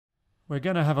We're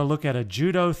going to have a look at a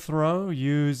judo throw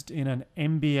used in an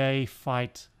NBA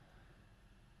fight.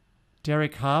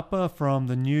 Derek Harper from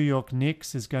the New York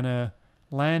Knicks is going to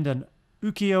land an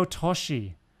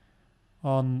Uki-otoshi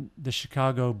on the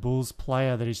Chicago Bulls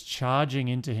player that is charging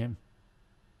into him.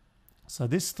 So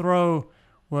this throw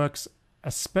works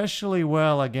especially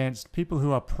well against people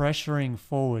who are pressuring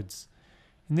forwards.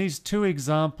 In these two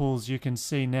examples you can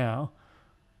see now,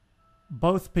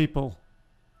 both people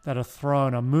that are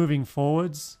thrown are moving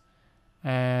forwards,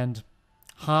 and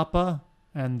Harper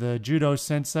and the judo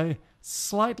sensei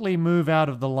slightly move out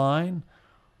of the line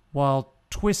while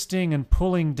twisting and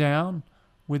pulling down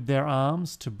with their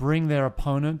arms to bring their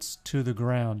opponents to the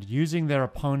ground, using their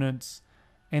opponent's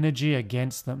energy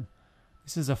against them.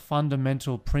 This is a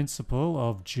fundamental principle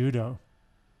of judo.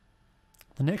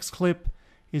 The next clip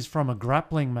is from a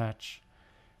grappling match.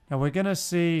 Now we're going to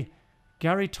see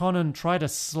Gary Tonin try to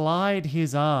slide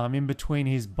his arm in between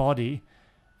his body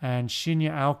and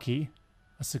Shinya Aoki,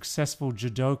 a successful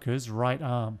judoka's right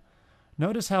arm.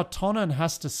 Notice how Tonin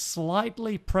has to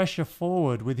slightly pressure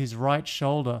forward with his right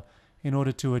shoulder in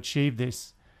order to achieve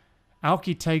this.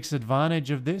 Aoki takes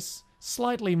advantage of this,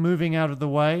 slightly moving out of the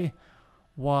way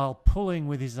while pulling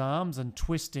with his arms and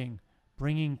twisting,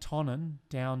 bringing Tonin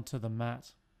down to the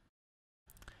mat.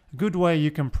 A good way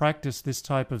you can practice this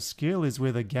type of skill is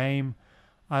with a game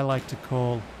I like to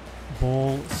call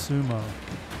ball sumo.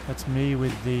 That's me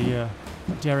with the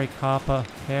Derek Harper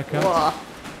haircut. Whoa.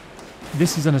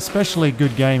 This is an especially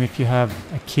good game if you have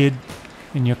a kid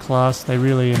in your class. They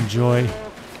really enjoy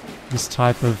this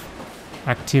type of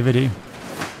activity.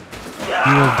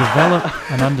 You will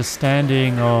develop an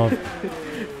understanding of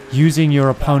using your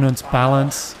opponent's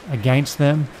balance against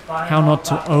them, how not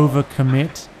to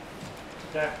overcommit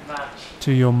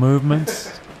to your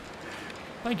movements.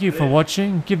 Thank you for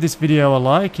watching. Give this video a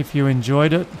like if you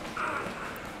enjoyed it.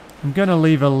 I'm going to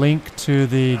leave a link to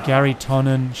the Gary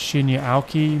Tonin Shinya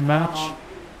Aoki match.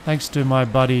 Thanks to my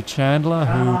buddy Chandler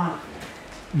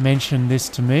who mentioned this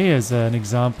to me as an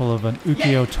example of an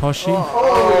Uki-otoshi.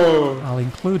 I'll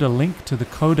include a link to the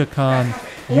Kodokan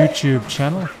YouTube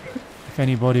channel if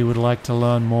anybody would like to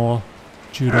learn more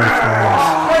judo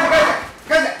throws.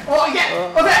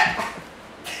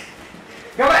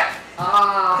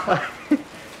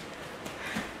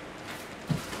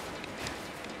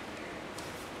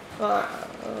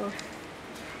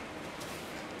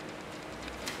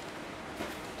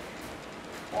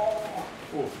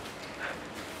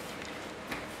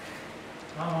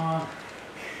 Come on.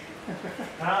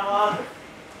 Come on.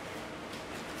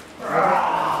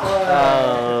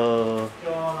 Oh.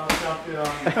 Go on, I'll jump you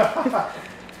on.